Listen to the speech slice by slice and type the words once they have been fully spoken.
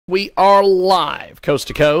We are live, coast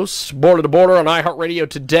to coast, border to border on iHeartRadio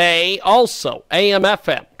today. Also,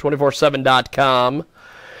 AM/FM, 247.com.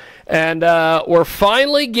 And we're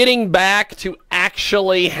finally getting back to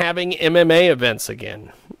actually having MMA events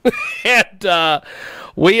again. And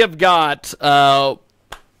we have got a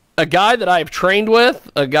guy that I have trained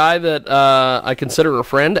with, a guy that I consider a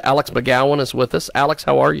friend. Alex McGowan is with us. Alex,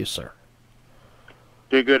 how are you, sir?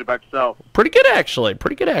 Doing good. About yourself? Pretty good,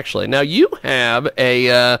 actually. Now, you have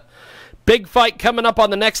a big fight coming up on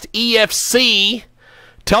the next EFC.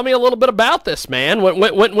 Tell me a little bit about this, man.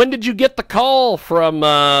 When did you get the call from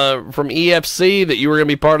EFC that you were going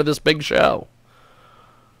to be part of this big show?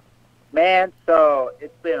 Man, so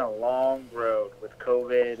it's been a long road with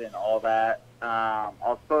COVID and all that. So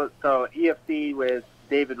EFC with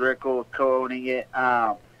David Rickles co-owning it.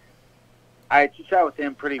 I chat with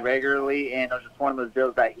him pretty regularly, and it was just one of those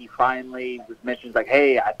deals that he finally was mentioned, like,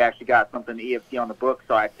 hey, I've actually got something EFC on the book.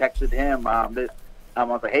 So I texted him. I was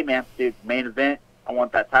like, hey, man, dude, main event. I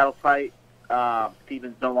want that title fight.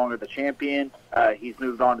 Steven's no longer the champion. He's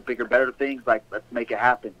moved on to bigger, better things. Like, let's make it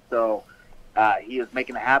happen. So he was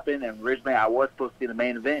making it happen, and originally I was supposed to be the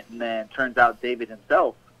main event, and then it turns out David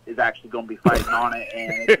himself is actually going to be fighting on it,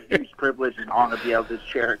 and it's a huge privilege and honor to be able to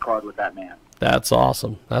share a card with that man. That's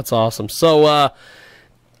awesome. So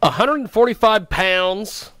 145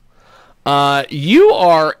 pounds. You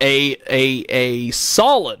are a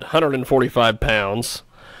solid 145 pounds.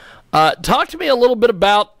 Talk to me a little bit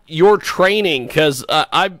about your training, because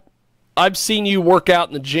I've seen you work out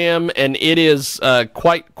in the gym, and it is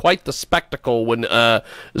quite the spectacle when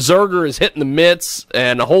Zerger is hitting the mitts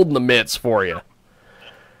and holding the mitts for you.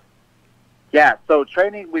 Yeah, so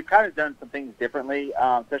training, we've kind of done some things differently,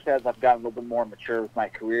 especially as I've gotten a little bit more mature with my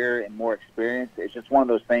career and more experience. It's just one of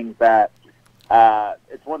those things that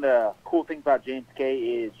it's one of the cool things about James K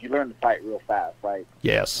is you learn to fight real fast. Like,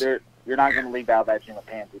 yes. You're not going to leave out of that gym a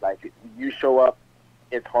pansy. Like, you show up,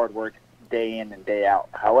 it's hard work day in and day out.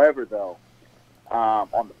 However, though,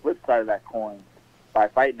 on the flip side of that coin, by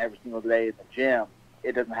fighting every single day in the gym,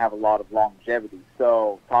 it doesn't have a lot of longevity.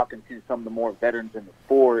 So talking to some of the more veterans in the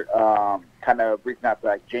sport, kind of reaching out to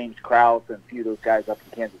like James Krause and a few of those guys up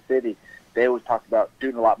in Kansas City, they always talk about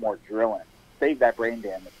doing a lot more drilling. Save that brain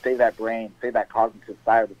damage, save that brain, save that cognitive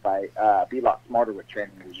side of the fight, be a lot smarter with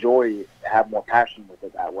training, enjoy, have more passion with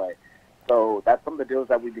it that way. So that's some of the deals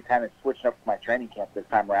that we've been kind of switching up for my training camp this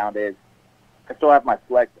time around is I still have my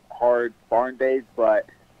select hard sparring days, but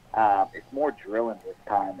it's more drilling this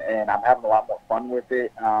time, and I'm having a lot more fun with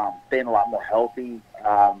it, staying a lot more healthy,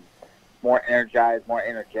 more energized, more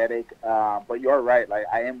energetic. But you're right, like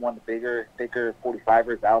I am one of the thicker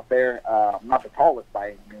 45ers out there. I'm not the tallest by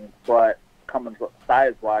any means, but coming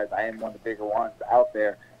size-wise, I am one of the bigger ones out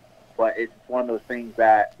there. But it's one of those things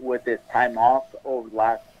that with this time off over the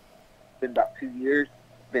last, been about 2 years,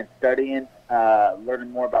 been studying,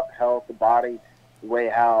 learning more about the health, the body, the way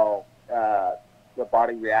how the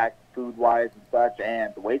body reacts food-wise and such,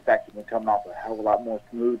 and the weight's actually been coming off a hell of a lot more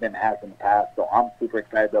smooth than it has in the past. So I'm super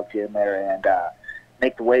excited to get in there and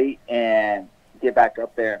make the weight and get back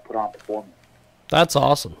up there and put on performance. That's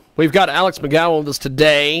awesome. We've got Alex McGowan with us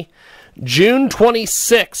today, June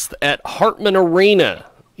 26th at Hartman Arena.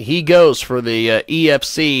 He goes for the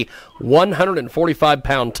EFC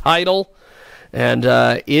 145-pound title. And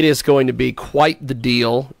it is going to be quite the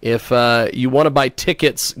deal. If you want to buy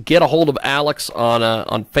tickets, get a hold of Alex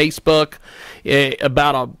on Facebook.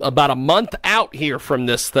 About a month out here from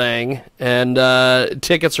this thing, and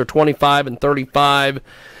tickets are $25 and $35.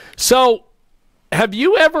 So, have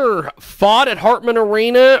you ever fought at Hartman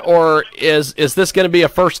Arena, or is this going to be a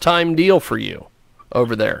first-time deal for you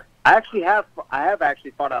over there? I have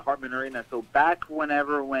actually fought at Hartman Arena. So back when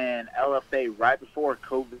LFA, right before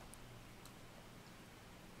COVID.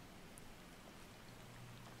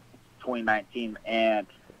 2019, and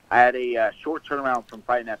I had a short turnaround from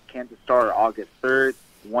fighting at Kansas Star August 3rd,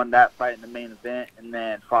 won that fight in the main event, and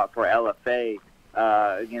then fought for LFA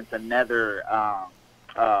against another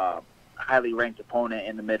highly ranked opponent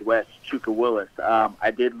in the Midwest, Chuka Willis. I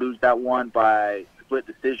did lose that one by split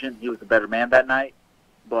decision. He was the better man that night,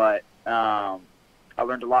 but I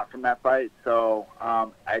learned a lot from that fight, so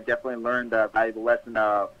I definitely learned a valuable lesson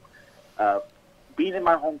of being in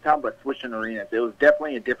my hometown but switching arenas. It was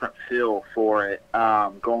definitely a different feel for it,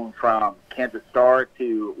 going from Kansas Star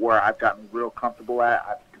to where I've gotten real comfortable at.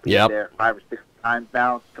 I've competed there 5 or 6 times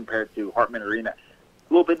now compared to Hartman Arena.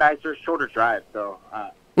 A little bit nicer, shorter drive, so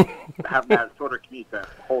having that shorter commute is a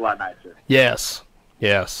whole lot nicer. Yes.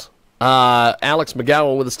 Alex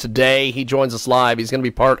McGowan with us today. He joins us live. He's going to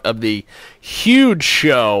be part of the huge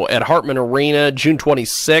show at Hartman Arena, June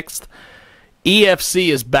 26th. EFC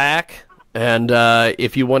is back, and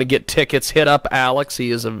if you want to get tickets, hit up Alex.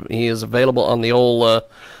 He is available on the old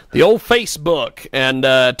Facebook,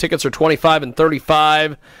 and tickets are $25 and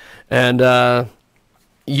 $35, and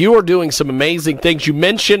you are doing some amazing things. You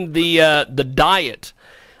mentioned the diet.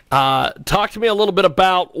 Talk to me a little bit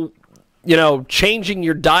about changing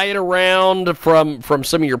your diet around from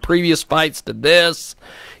some of your previous fights to this.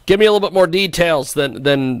 Give me a little bit more details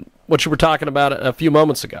than what you were talking about a few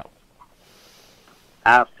moments ago.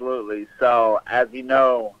 Absolutely. So, as you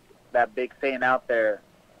know, that big saying out there,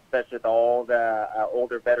 especially with all the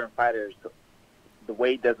older veteran fighters, the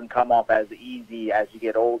weight doesn't come off as easy as you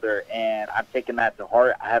get older, and I'm taking that to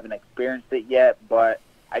heart. I haven't experienced it yet, but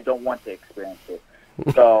I don't want to experience it.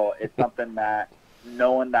 So it's something that,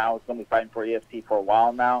 knowing that I was going to be fighting for EFC for a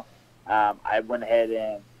while now, I went ahead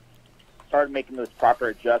and started making those proper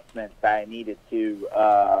adjustments that I needed to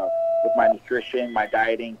with my nutrition, my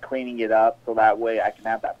dieting, cleaning it up so that way I can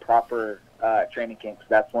have that proper training camp. Because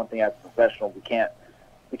that's one thing as a professional, we can't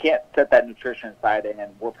set that nutrition aside,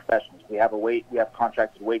 and we're professionals. We have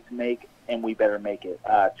contracted weight to make, and we better make it.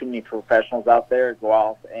 Too many professionals out there go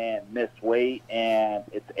off and miss weight, and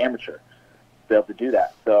it's amateur to be able to do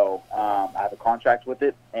that. So I have a contract with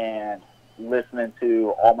it, and listening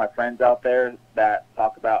to all my friends out there that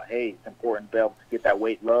talk about, hey, it's important to be able to get that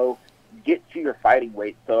weight low, get to your fighting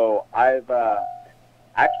weight. So I've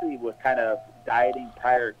actually was kind of dieting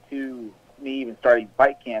prior to me even starting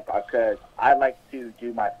fight camp, because I like to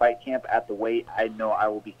do my fight camp at the weight I know I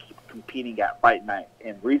will be competing at fight night.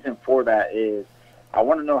 And reason for that is I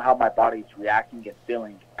want to know how my body's reacting and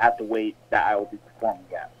feeling at the weight that I will be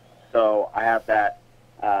performing at. So I have that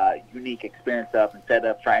unique experience of, instead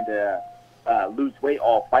of trying to lose weight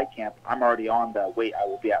all fight camp, I'm already on the weight I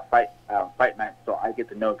will be at fight night. So I get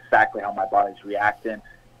to know exactly how my body's reacting,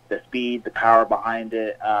 the speed, the power behind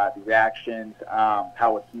it, the reactions,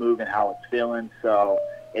 how it's moving, how it's feeling. So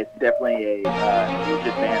it's definitely a huge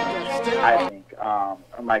advantage, I think,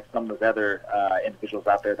 unlike some of those other individuals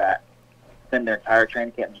out there that spend their entire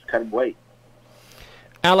training camp just cutting weight.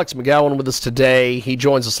 Alex McGowan with us today. He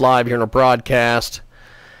joins us live here in our broadcast,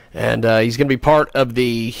 and he's going to be part of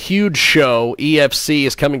the huge show. EFC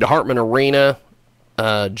is coming to Hartman Arena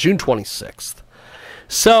June 26th.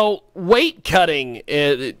 So weight cutting,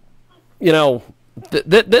 this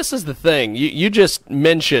is the thing. You just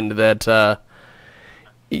mentioned that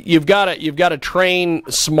you've got to train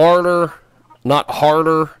smarter, not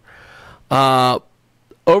harder.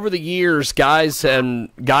 Over the years, guys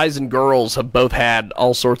and girls have both had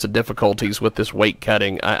all sorts of difficulties with this weight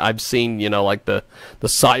cutting. I've seen, like the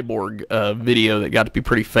Cyborg video that got to be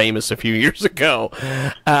pretty famous a few years ago.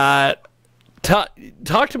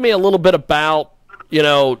 Talk to me a little bit about,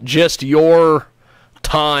 just your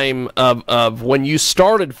time of when you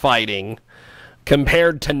started fighting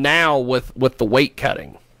compared to now with the weight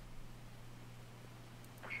cutting.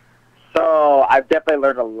 So I've definitely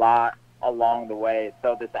learned a lot along the way.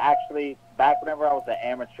 So this actually, back whenever I was an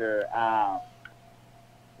amateur,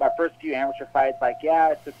 my first few amateur fights, I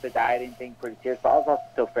took the dieting thing pretty serious, but I was also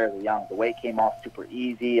still fairly young. The weight came off super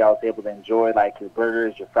easy. I was able to enjoy your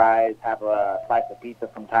burgers, your fries, have a slice of pizza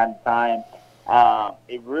from time to time.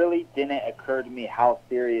 It really didn't occur to me how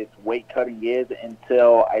serious weight cutting is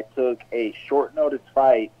until I took a short notice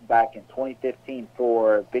fight back in 2015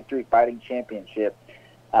 for Victory Fighting Championship.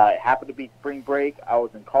 It happened to be spring break. I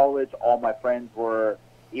was in college. All my friends were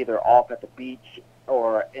either off at the beach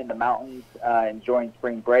or in the mountains enjoying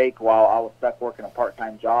spring break while I was stuck working a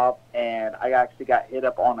part-time job. And I actually got hit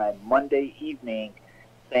up on a Monday evening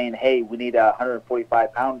saying, hey, we need a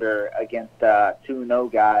 145-pounder against a 2-0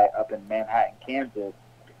 guy up in Manhattan, Kansas.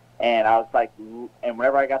 And I was like, and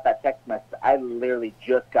whenever I got that text message, I literally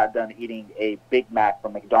just got done eating a Big Mac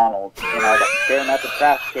from McDonald's. And I was staring at the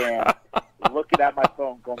trash can, looking at my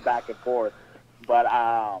phone, going back and forth. But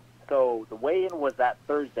so the weigh-in was that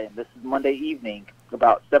Thursday, and this is Monday evening,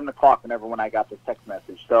 about 7 o'clock when I got this text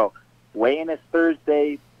message. So weigh-in is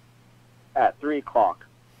Thursday at 3 o'clock.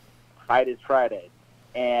 Fight is Friday.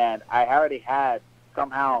 And I already had,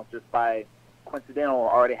 somehow, just by coincidental,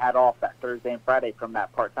 already had off that Thursday and Friday from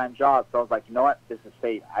that part-time job. So I was like, you know what, this is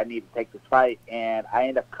fate. I need to take this fight. And I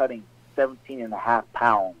ended up cutting 17.5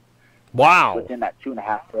 pounds. Wow. Within that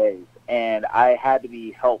 2.5 days. And I had to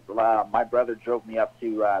be helped. My brother drove me up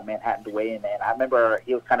to Manhattan to weigh in, and I remember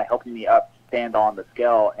he was kind of helping me up, stand on the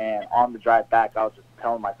scale. And on the drive back, I was just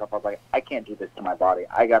telling myself, I was like, I can't do this to my body.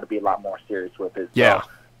 I got to be a lot more serious with it. Yeah. So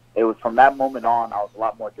it was from that moment on, I was a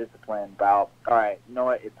lot more disciplined about, all right, you know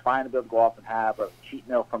what, it's fine to be able to go off and have a cheat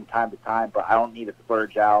meal from time to time, but I don't need to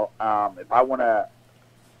splurge out. If I want to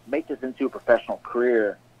make this into a professional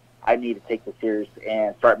career, I need to take this serious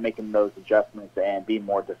and start making those adjustments and be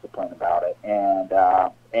more disciplined about it.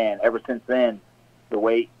 And ever since then,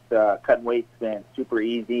 cutting weight's been super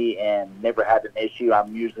easy and never had an issue.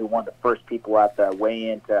 I'm usually one of the first people at the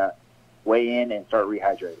weigh-in to weigh in and start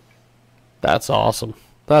rehydrating. That's awesome.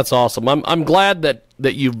 That's awesome. I'm glad that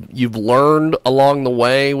you've learned along the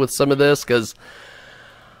way with some of this, because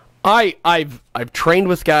I've trained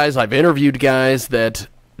with guys, I've interviewed guys that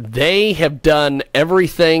they have done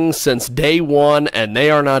everything since day one, and they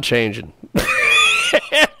are not changing.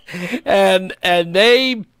 and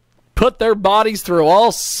they put their bodies through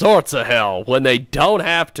all sorts of hell when they don't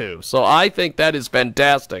have to. So I think that is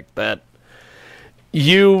fantastic that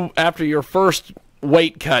you, after your first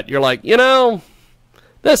weight cut, you're like,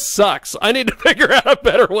 this sucks. I need to figure out a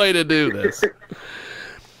better way to do this.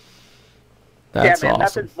 That's man,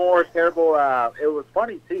 awesome. Nothing's more terrible. It was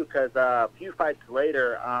funny, too, because a few fights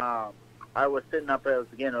later, I was sitting up, I was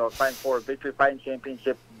fighting for a Victory Fighting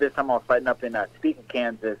Championship. This time I was fighting up in Topeka,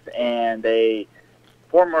 Kansas, and a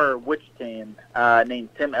former Wichita named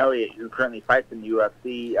Tim Elliott, who currently fights in the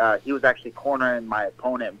UFC, he was actually cornering my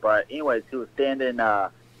opponent. But anyways, he was standing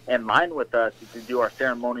in line with us to do our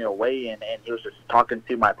ceremonial weigh-in, and he was just talking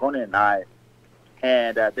to my opponent and I.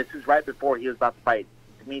 And this is right before he was about to fight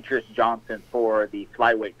Demetrius Johnson for the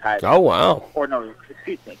flyweight title. Oh, wow. Or no,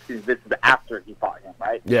 excuse me. This is after he fought him,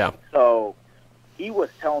 right? Yeah. So he was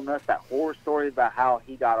telling us that horror story about how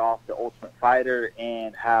he got off the Ultimate Fighter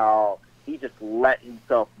and how he just let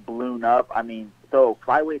himself balloon up. I mean, so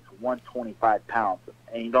flyweight's 125 pounds,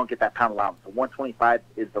 and you don't get that pound allowance. So 125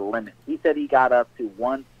 is the limit. He said he got up to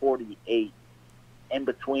 148 in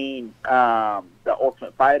between the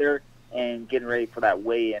Ultimate Fighter and getting ready for that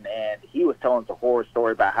weigh-in. And he was telling us a horror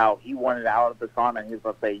story about how he wanted out of the sauna, and he was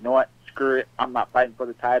going to say, you know what, screw it, I'm not fighting for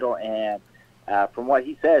the title. And from what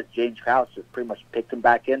he says, James Krause just pretty much picked him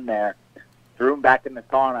back in there, threw him back in the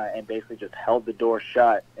sauna, and basically just held the door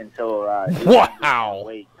shut until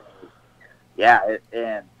wow. Yeah,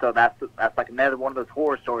 and so that's like another one of those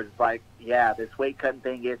horror stories. It's like, yeah, this weight cutting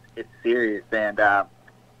thing it's serious. And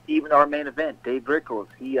even our main event, Dave Rickles,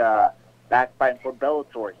 he back fighting for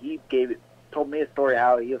Bellator, he told me a story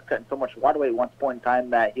how he was cutting so much water weight at one point in time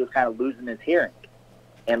that he was kind of losing his hearing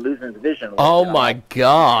and losing his vision. Oh my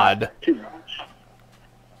God! Too much.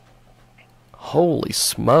 Holy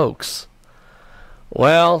smokes!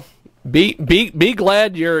 Well, be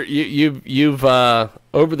glad you've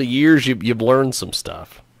over the years you've learned some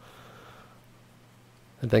stuff.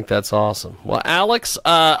 I think that's awesome. Well, Alex,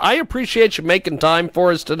 I appreciate you making time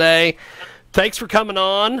for us today. Thanks for coming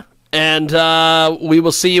on, and we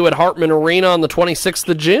will see you at Hartman Arena on the 26th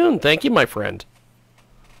of June. Thank you, my friend.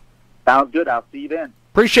 Sounds good. I'll see you then.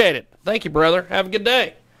 Appreciate it. Thank you, brother. Have a good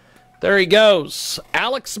day. There he goes.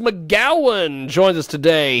 Alex McGowan joins us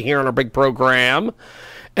today here on our big program.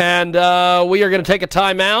 And we are going to take a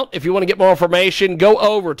timeout. If you want to get more information, go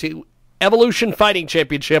over to Evolution Fighting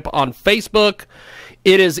Championship on Facebook.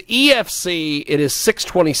 It is EFC. It is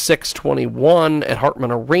 6/26/21 at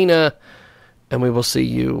Hartman Arena. And we will see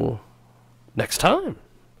you next time.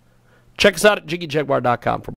 Check us out at JiggyJaguar.com for